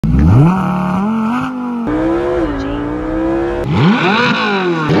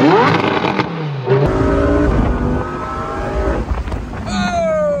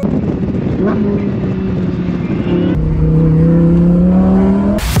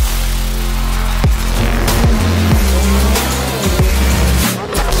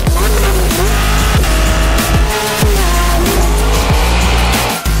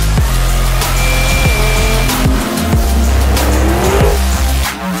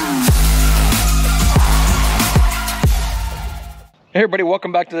Hey everybody,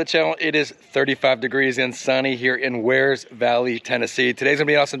 welcome back to the channel. It is 35 degrees and sunny here in Wears Valley, Tennessee. Today's gonna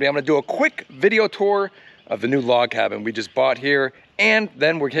be an awesome day. I'm gonna do a quick video tour of the new log cabin we just bought here. And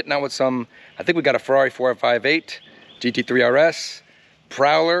then we're hitting out with some, I think we got a Ferrari 458, GT3RS,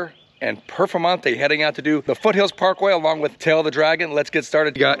 Prowler, and Performante heading out to do the Foothills Parkway along with Tail of the Dragon. Let's get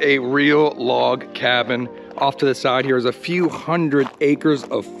started. We got a real log cabin. Off to the side here is a few hundred acres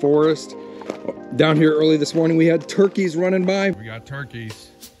of forest. Down here early this morning, we had turkeys running by. We got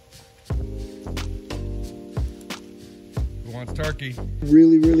turkeys. Who wants turkey?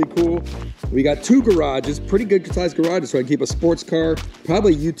 Really, really cool. We got two garages, pretty good sized garages, so I can keep a sports car,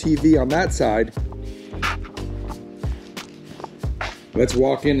 probably UTV on that side. Let's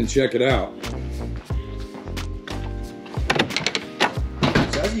walk in and check it out.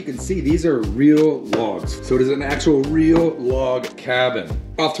 So as you can see, these are real logs. So it is an actual real log cabin.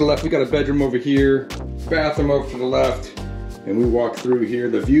 Off to the left, we got a bedroom over here, bathroom over to the left, and we walk through here.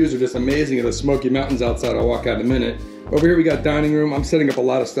 The views are just amazing of the Smokey Mountains outside. I'll walk out in a minute. Over here we got dining room. I'm setting up a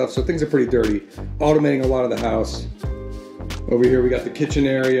lot of stuff, so things are pretty dirty. Automating a lot of the house. Over here we got the kitchen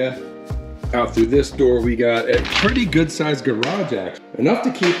area. Out through this door we got a pretty good sized garage actually. Enough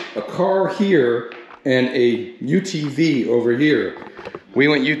to keep a car here and a UTV over here. We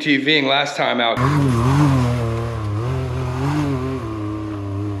went UTVing last time out.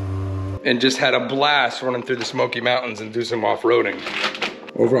 And just had a blast running through the Smokey Mountains and do some off-roading.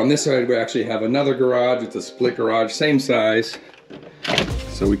 Over on this side, we actually have another garage. It's a split garage, same size.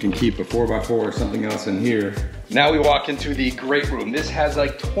 So we can keep a 4x4 or something else in here. Now we walk into the great room. This has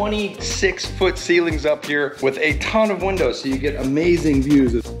like 26-foot ceilings up here with a ton of windows, so you get amazing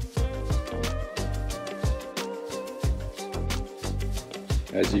views.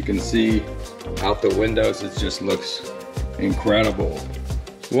 As you can see out the windows, it just looks incredible.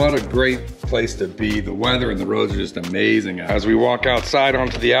 What a great place to be. The weather and the roads are just amazing. As we walk outside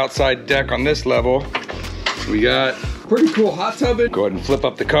onto the outside deck on this level, we got a pretty cool hot tub. Go ahead and flip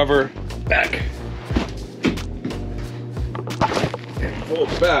up the cover, back. And pull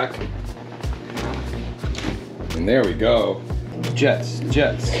it back. And there we go. Jets,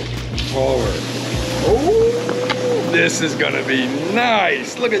 forward. Oh, this is gonna be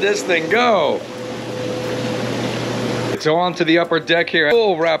nice. Look at this thing go. So onto the upper deck here,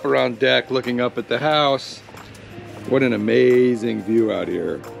 full wraparound deck looking up at the house. What an amazing view out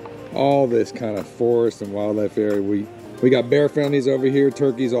here. All this kind of forest and wildlife area. We got bear friendlies over here,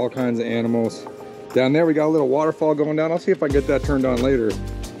 turkeys, all kinds of animals. Down there we got a little waterfall going down. I'll see if I can get that turned on later.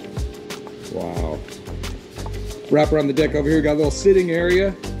 Wow. Wrap around the deck over here, got a little sitting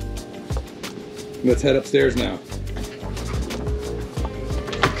area. Let's head upstairs now.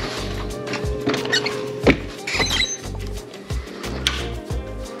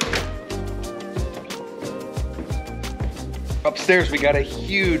 Upstairs we got a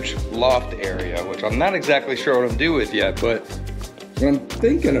huge loft area, which I'm not exactly sure what I'm doing with yet, but what I'm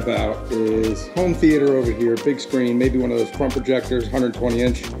thinking about is home theater over here, big screen, maybe one of those front projectors, 120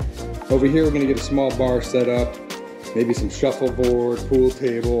 inch. Over here we're gonna get a small bar set up, maybe some shuffleboard, pool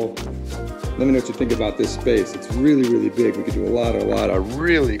table. Let me know what you think about this space. It's really, really big. We could do a lot of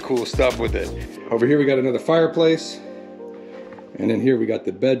really cool stuff with it. Over here we got another fireplace. And then here we got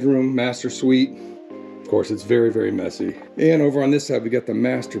the bedroom, master suite. Of course, it's very, very messy. And over on this side, we got the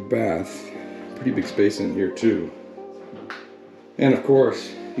master bath. Pretty big space in here too. And of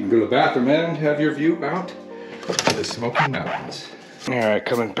course, you can go to the bathroom and have your view out to the Smoky Mountains. All right,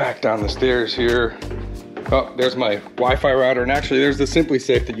 coming back down the stairs here. Oh, there's my Wi-Fi router, and actually there's the Simply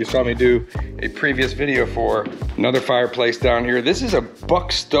Safe that you saw me do a previous video for. Another fireplace down here. This is a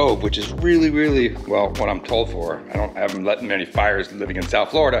Buck stove, which is really, really, well, what I'm told for. I haven't let many fires living in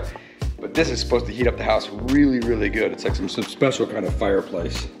South Florida. But this is supposed to heat up the house really, really good. It's like some special kind of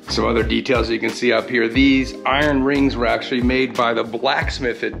fireplace. Some other details you can see up here. These iron rings were actually made by the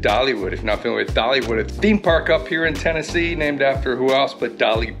blacksmith at Dollywood. If you're not familiar with Dollywood, it's a theme park up here in Tennessee, named after who else but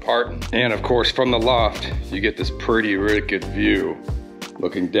Dolly Parton. And of course, from the loft, you get this pretty wicked view,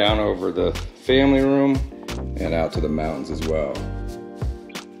 looking down over the family room and out to the mountains as well.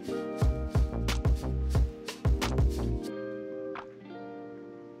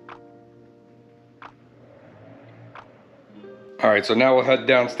 All right, so now we'll head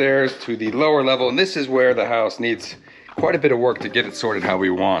downstairs to the lower level, and this is where the house needs quite a bit of work to get it sorted how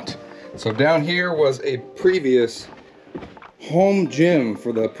we want. So down here was a previous home gym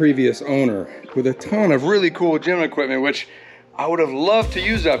for the previous owner with a ton of really cool gym equipment, which I would have loved to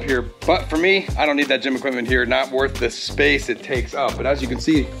use up here, but for me, I don't need that gym equipment here, not worth the space it takes up. But as you can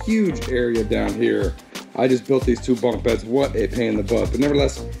see, a huge area down here. I just built these 2 bunk beds, what a pain in the butt. But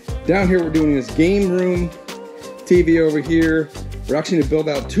nevertheless, down here we're doing this game room, TV over here. We're actually gonna build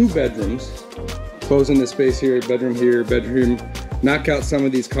out 2 bedrooms, closing this space here, bedroom, knock out some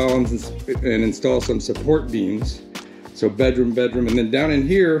of these columns and install some support beams. So bedroom, and then down in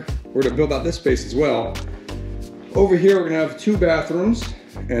here, we're gonna build out this space as well. Over here, we're gonna have 2 bathrooms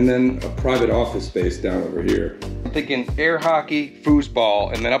and then a private office space down over here. I'm thinking air hockey,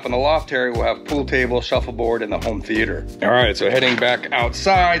 foosball, and then up in the loft area, we'll have pool table, shuffleboard, and the home theater. All right, so heading back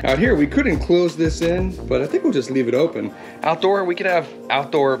outside. Out here, we couldn't close this in, but I think we'll just leave it open. Outdoor, we could have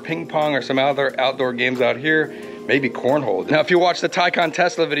outdoor ping pong or some other outdoor games out here. Maybe cornhole. Now, if you watch the Taycan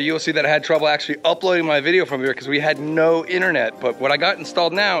Tesla video, you'll see that I had trouble actually uploading my video from here because we had no internet. But what I got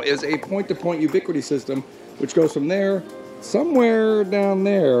installed now is a point-to-point ubiquity system, which goes from there, somewhere down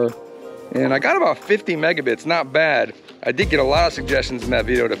there. And I got about 50 megabits, not bad. I did get a lot of suggestions in that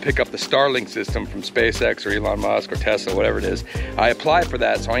video to pick up the Starlink system from SpaceX or Elon Musk or Tesla, whatever it is. I applied for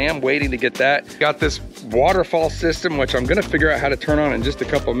that, so I am waiting to get that. Got this waterfall system, which I'm gonna figure out how to turn on in just a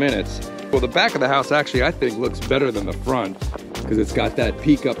couple minutes. Well, the back of the house actually, I think, looks better than the front because it's got that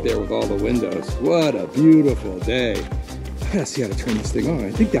peak up there with all the windows. What a beautiful day. I gotta see how to turn this thing on.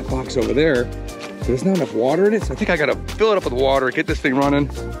 I think that box over there, there's not enough water in it, so I think I gotta fill it up with water, get this thing running.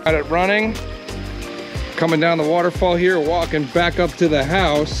 Got it running. Coming down the waterfall here, walking back up to the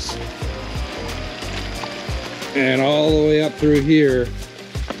house. And all the way up through here.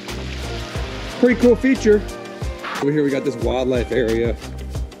 Pretty cool feature. Over here we got this wildlife area,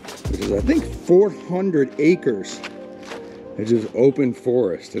 which is I think 400 acres. It's just open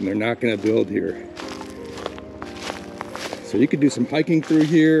forest and they're not gonna build here. So you could do some hiking through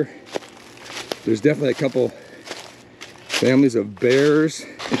here. There's definitely a couple families of bears.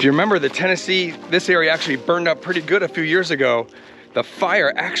 If you remember the Tennessee, this area actually burned up pretty good a few years ago. The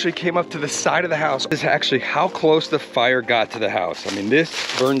fire actually came up to the side of the house. This is actually how close the fire got to the house. I mean, this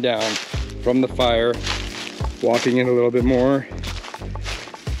burned down from the fire. Walking in a little bit more.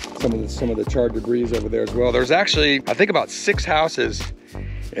 Some of the charred debris over there as well. There's actually, I think about 6 houses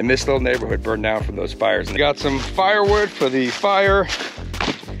in this little neighborhood burned down from those fires. And I got some firewood for the fire.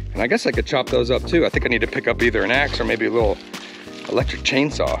 And I guess I could chop those up too. I think I need to pick up either an axe or maybe a little electric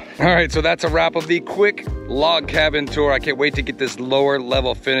chainsaw. All right, so that's a wrap of the quick log cabin tour. I can't wait to get this lower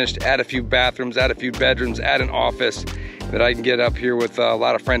level finished, add a few bathrooms, add a few bedrooms, add an office that I can get up here with a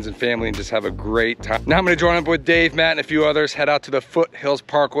lot of friends and family and just have a great time. Now I'm gonna join up with Dave, Matt, and a few others, head out to the Foothills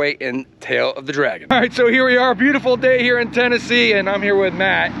Parkway in Tail of the Dragon. All right, so here we are, beautiful day here in Tennessee, and I'm here with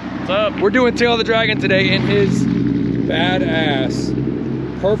Matt. What's up? We're doing Tail of the Dragon today in his badass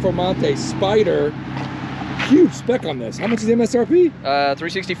Performante Spider. Huge spec on this. How much is the MSRP?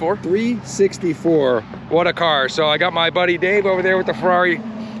 364. 364. What a car. So I got my buddy Dave over there with the Ferrari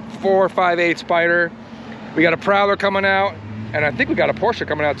 458 Spider. We got a Prowler coming out, and I think we got a Porsche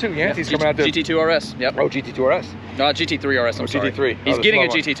coming out too. Yancey's coming out. GT2RS. Yep. Oh, GT2RS. No, GT3RS. I'm sorry. GT3. He's getting a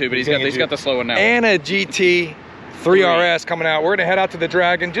GT2, but he's got the slow one now. And a GT3RS coming out. We're gonna head out to the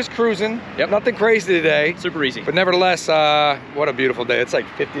Dragon, just cruising. Yep. Nothing crazy today. Super easy. But nevertheless, what a beautiful day. It's like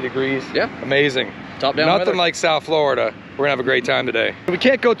 50 degrees. Yeah. Amazing. Top down Nothing weather. like South Florida. We're gonna have a great time today. We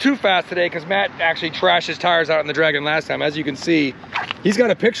can't go too fast today because Matt actually trashed his tires out in the Dragon last time. As you can see, he's got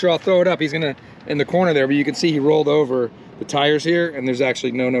a picture. I'll throw it up. He's gonna in the corner there, but you can see he rolled over the tires here, and there's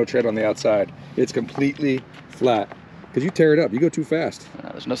actually no tread on the outside. It's completely flat. Because you tear it up. You go too fast.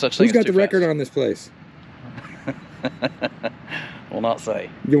 There's no such thing. Who's got the record on this place? Will not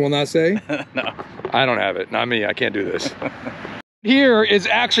say. You will not say? No. I don't have it. Not me. I can't do this. Here is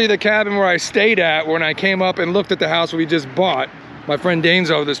actually the cabin where I stayed at when I came up and looked at the house we just bought. My friend Dane's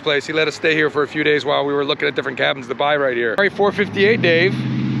over this place. He let us stay here for a few days while we were looking at different cabins to buy right here. All right, 458, Dave.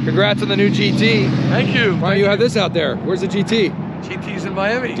 Congrats on the new GT. Thank you. Why don't you have this out there? Where's the GT? GT's in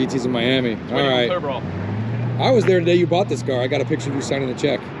Miami. GT's in Miami. All right. I was there the day you bought this car. I got a picture of you signing the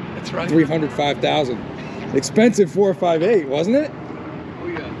check. That's right. $305,000. Expensive 458, wasn't it? Oh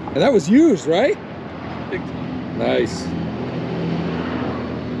yeah. And that was used, right? Big time. Nice.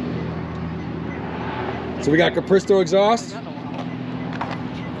 So we got Capristo exhaust.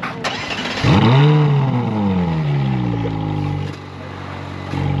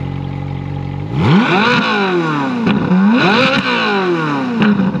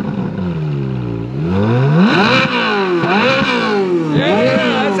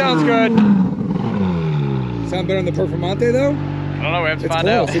 better than the Performante though? I don't know. We have to It's find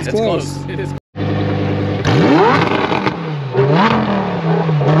close, out. it's close. It is.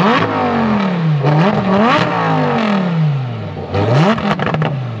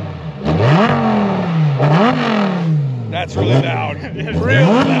 That's really loud. Real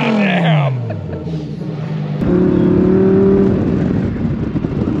loud, damn.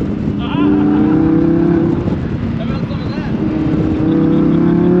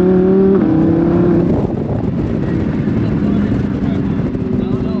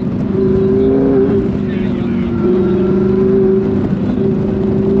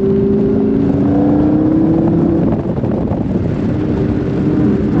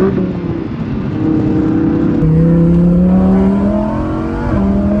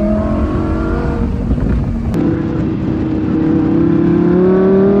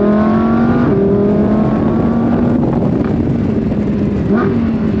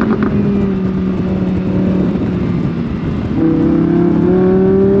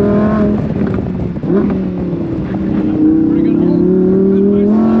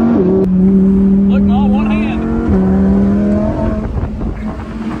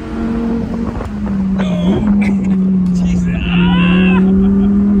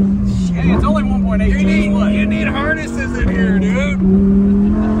 You need harnesses in here, dude.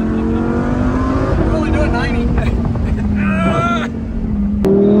 We're only doing 90.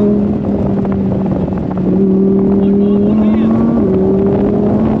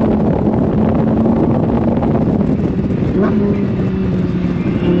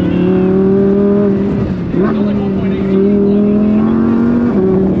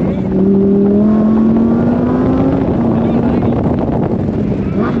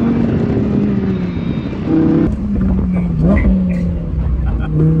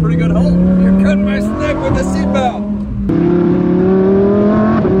 Pretty good hole. You're cutting my snake with the seatbelt.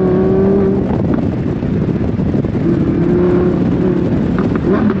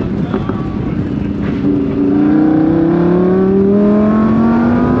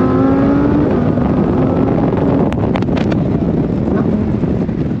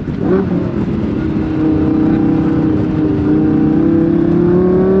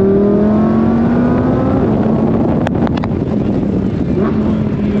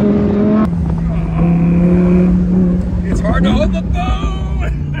 Hard to hold the phone!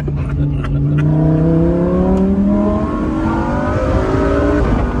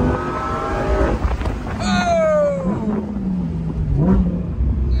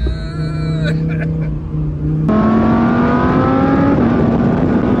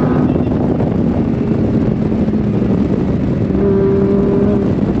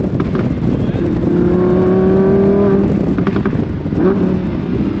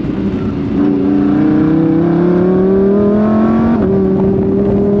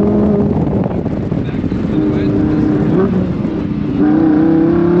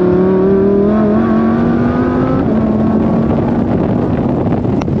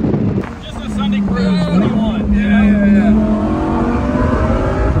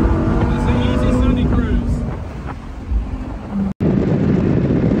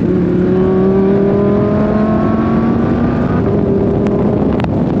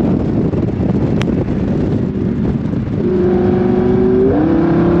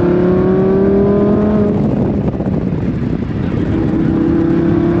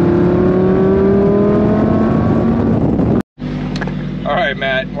 Alright,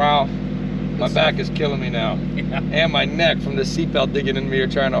 Matt, wow, my back is killing me now. Yeah. And my neck from the seatbelt digging in me here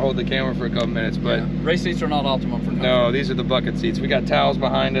trying to hold the camera for a couple minutes. But yeah. Race seats are not optimum for comfort. No, these are the bucket seats. We got towels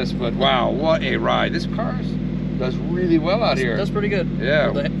behind us, but wow, what a ride. This car does really well out here. That's pretty good.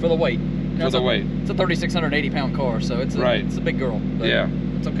 Yeah. For the weight. For the weight. It's a 3,680 pound car, so it's a big girl. But yeah.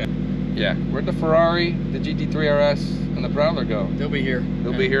 It's okay. Yeah. Where'd the Ferrari, the GT3RS, and the Prowler go? They'll be here.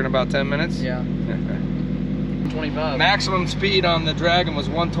 They'll be here in about 10 minutes? Yeah. 25. Maximum speed on the Dragon was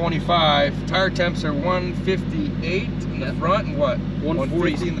 125. Tire temps are 158 in the front and what?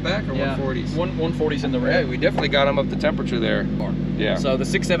 140 in the back or 140s? 140s in the rear. Yeah, we definitely got them up to temperature there. Yeah. So the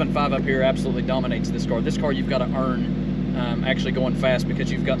 675 up here absolutely dominates this car. This car you've got to earn actually going fast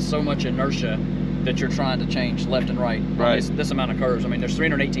because you've got so much inertia that you're trying to change left and right. Right. This amount of curves. I mean, there's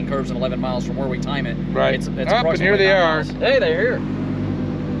 318 curves in 11 miles from where we time it. Right. It's up and here they are. Hey, they're here.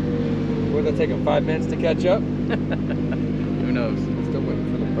 Would it take them 5 minutes to catch up? Who knows? I'm still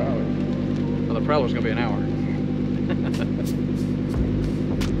waiting for the Prowler. Well, the Prowler's gonna be an hour.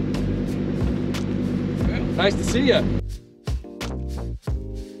 Well, nice to see you.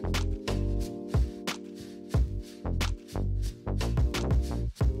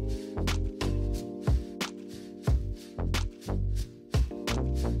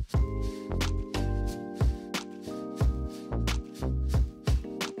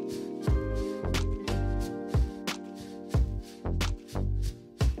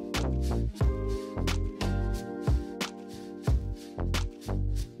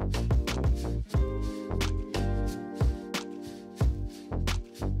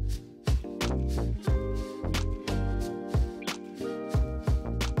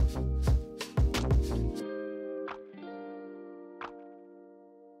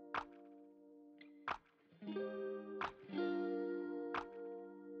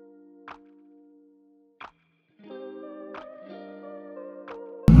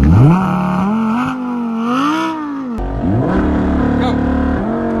 Bye.